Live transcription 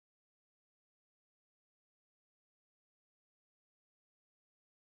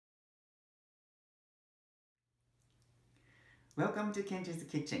Welcome to Kenji's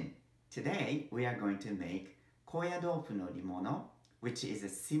Kitchen. Today we are going to make Koyadofu no煮物, which is a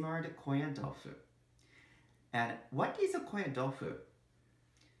simmered Koyadofu. And what is a Koyadofu?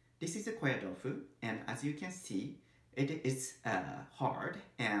 This is a Koyadofu, and as you can see, it is hard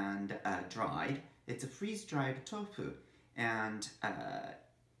and dried. It's a freeze-dried tofu, and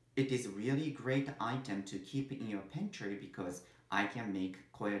it is a really great item to keep in your pantry because I can make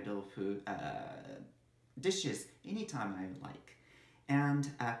Koyadofu dishes anytime I like. And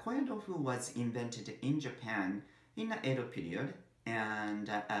Koyadofu was invented in Japan in the Edo period, and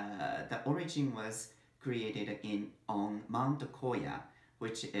the origin was created on Mount Koya,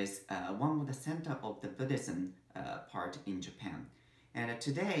 which is one of the center of the Buddhism part in Japan. And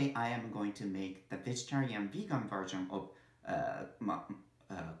today I am going to make the vegetarian vegan version of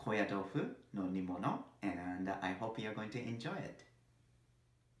Koyadofu no煮物, and I hope you are going to enjoy it.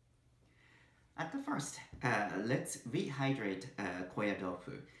 At the first, let's rehydrate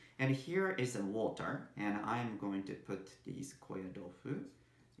koyadofu. And here is the water, and I'm going to put these koyadofu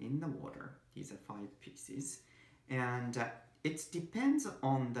in the water. These are 5 pieces. And it depends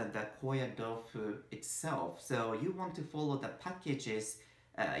on the koyadofu itself. So you want to follow the package's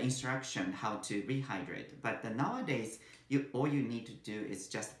instruction how to rehydrate. But nowadays, all you need to do is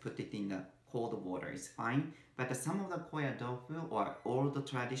just put it in the cold water. It's fine. But some of the koyadofu, or all the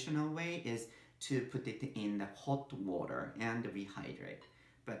traditional way, is to put it in the hot water and rehydrate.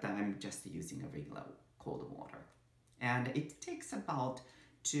 But I'm just using a regular cold water. And it takes about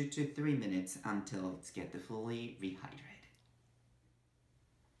 2 to 3 minutes until it's get fully rehydrated.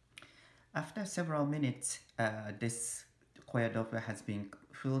 After several minutes, this koyadofu has been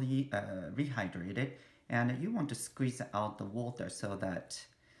fully rehydrated, and you want to squeeze out the water so that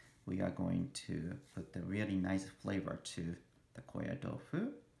we are going to put the really nice flavor to the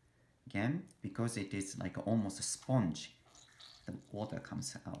koyadofu. Again, because it is like almost a sponge, the water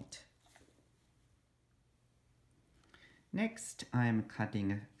comes out. Next, I am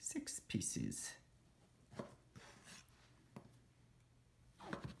cutting 6 pieces.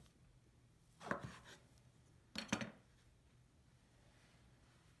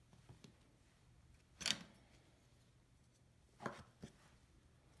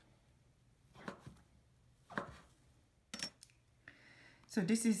 So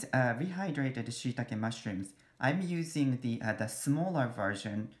this is rehydrated shiitake mushrooms. I'm using the smaller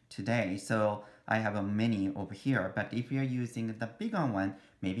version today, so I have many over here. But if you're using the bigger one,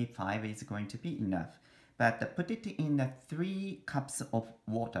 maybe 5 is going to be enough. But put it in 3 cups of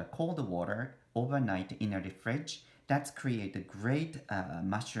water, cold water, overnight in a fridge. That's create a great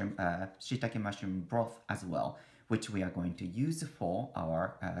shiitake mushroom broth as well, which we are going to use for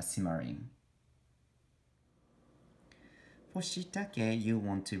our simmering. For shiitake, you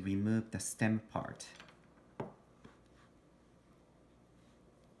want to remove the stem part.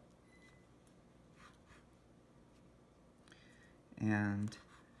 And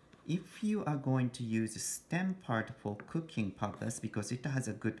if you are going to use the stem part for cooking purpose, because it has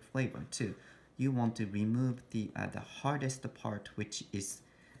a good flavor too, you want to remove the hardest part, which is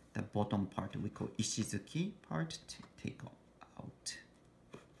the bottom part we call ishizuki part, to take out.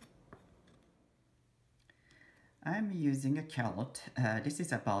 I'm using a carrot. This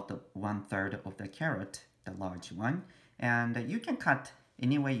is about 1/3 of the carrot, the large one. And you can cut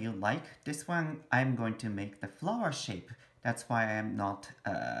any way you like. This one, I'm going to make the flower shape. That's why I'm not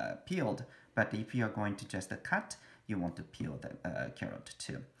peeled. But if you're going to just cut, you want to peel the carrot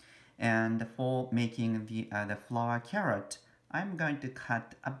too. And for making the flower carrot, I'm going to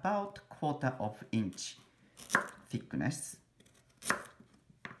cut about 1/4 inch thickness.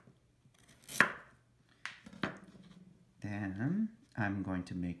 Then I'm going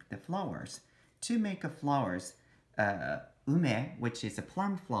to make the flowers. To make flowers, ume, which is a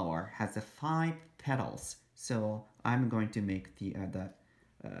plum flower, has 5 petals. So I'm going to make this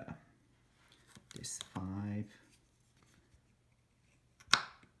 5.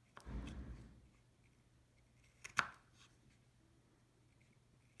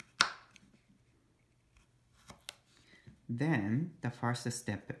 Then the first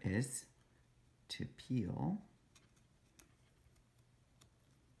step is to peel.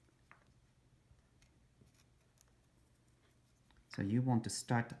 So you want to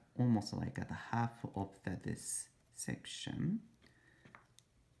start almost like at the half of this section.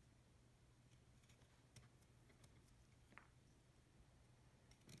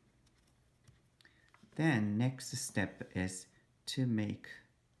 Then next step is to make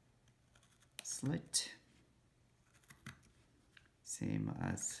slit, same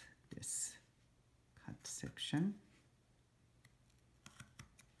as this cut section.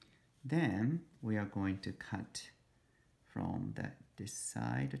 Then we are going to cut from this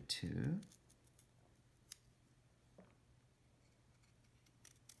side too.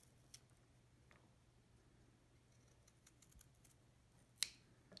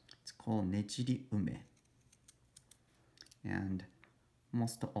 It's called nejiri ume, and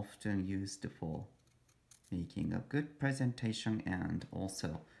most often used for making a good presentation and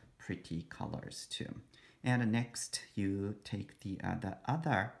also pretty colors too. And next you take the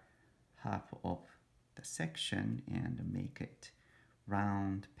other half of the section and make it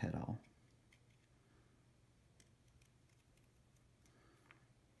round petal.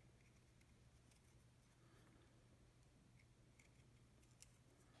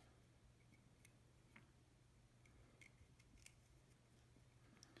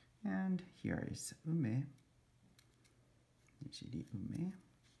 And here is ume, nejiri ume.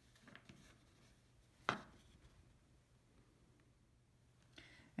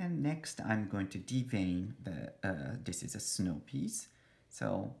 And next I'm going to devein this is a snow piece.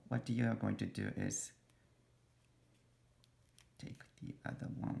 So what you are going to do is take the other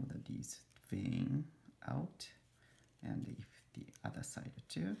one of these vein out, and if the other side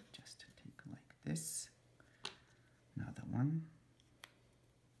too, just take like this, another one.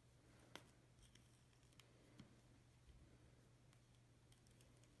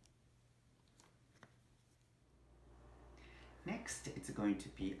 Next, it's going to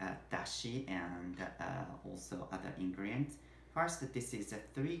be a dashi and also other ingredients. First, this is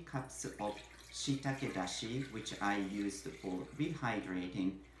 3 cups of shiitake dashi, which I used for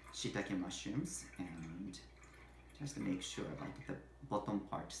rehydrating shiitake mushrooms. And just to make sure, like the bottom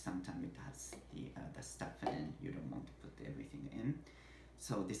part, sometimes it has the stuff and you don't want to put everything in.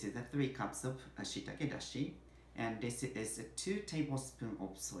 So this is 3 cups of shiitake dashi, and this is 2 tablespoons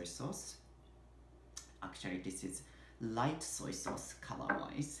of soy sauce. Actually, this is light soy sauce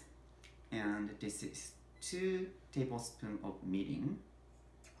color-wise, and this is 2 tablespoons of mirin,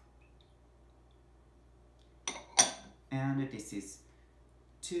 and this is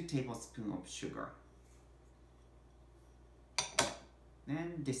 2 tablespoons of sugar.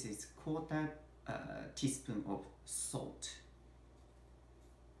 Then this is 1/4 teaspoon of salt,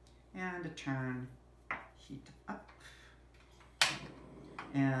 and turn heat up,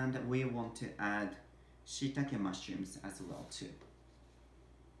 and we want to add shiitake mushrooms as well too.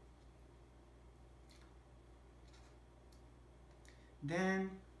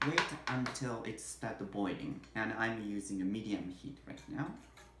 Then wait until it starts boiling, and I'm using a medium heat right now.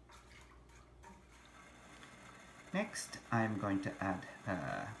 Next, I'm going to add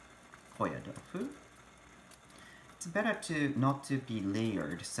koyadofu. It's better not to be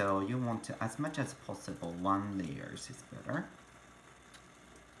layered, so you want to, as much as possible, 1 layer is better.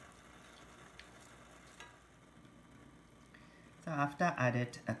 So after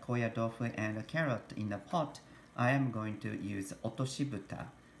added a koyadofu and a carrot in the pot, I am going to use otoshibuta,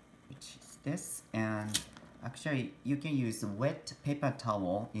 which is this, and actually you can use wet paper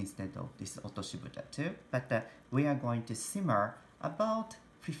towel instead of this otoshibuta too, but we are going to simmer about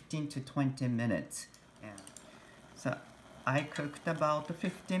 15 to 20 minutes. And so I cooked about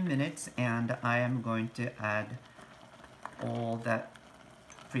 15 minutes, and I am going to add all the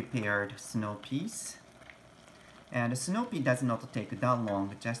prepared snow peas. And the snow pea does not take that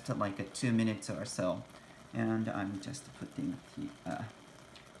long, just like 2 minutes or so. And I'm just putting the,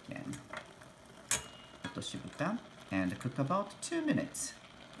 again, otoshibuta, and cook about 2 minutes,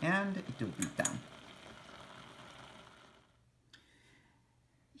 and it will be done.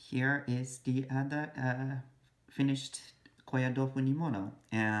 Here is the other finished koyadofu nimono,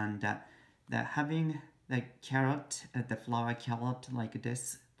 and having the carrot, the flower carrot like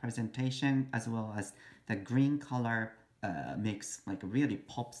this presentation, as well as the green color makes, like, really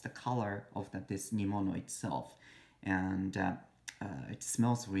pops the color of this nimono itself, and it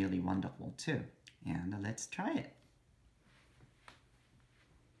smells really wonderful too. And let's try it.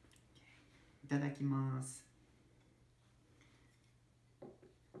 いただきます。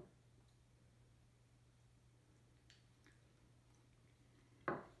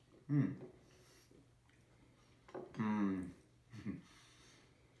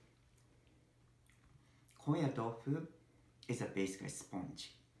Koyadofu is a basically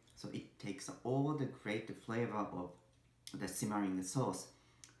sponge, so it takes all the great flavor of the simmering sauce,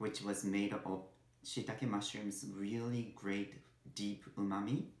 which was made of shiitake mushrooms, really great deep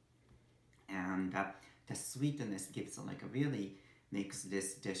umami, and the sweetness gives like really makes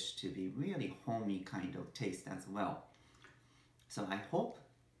this dish to be really homey kind of taste as well. So I hope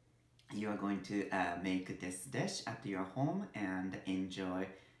you are going to make this dish at your home and enjoy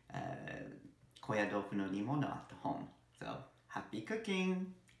koyadofu no nimono at home. So happy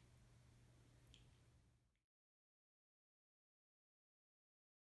cooking!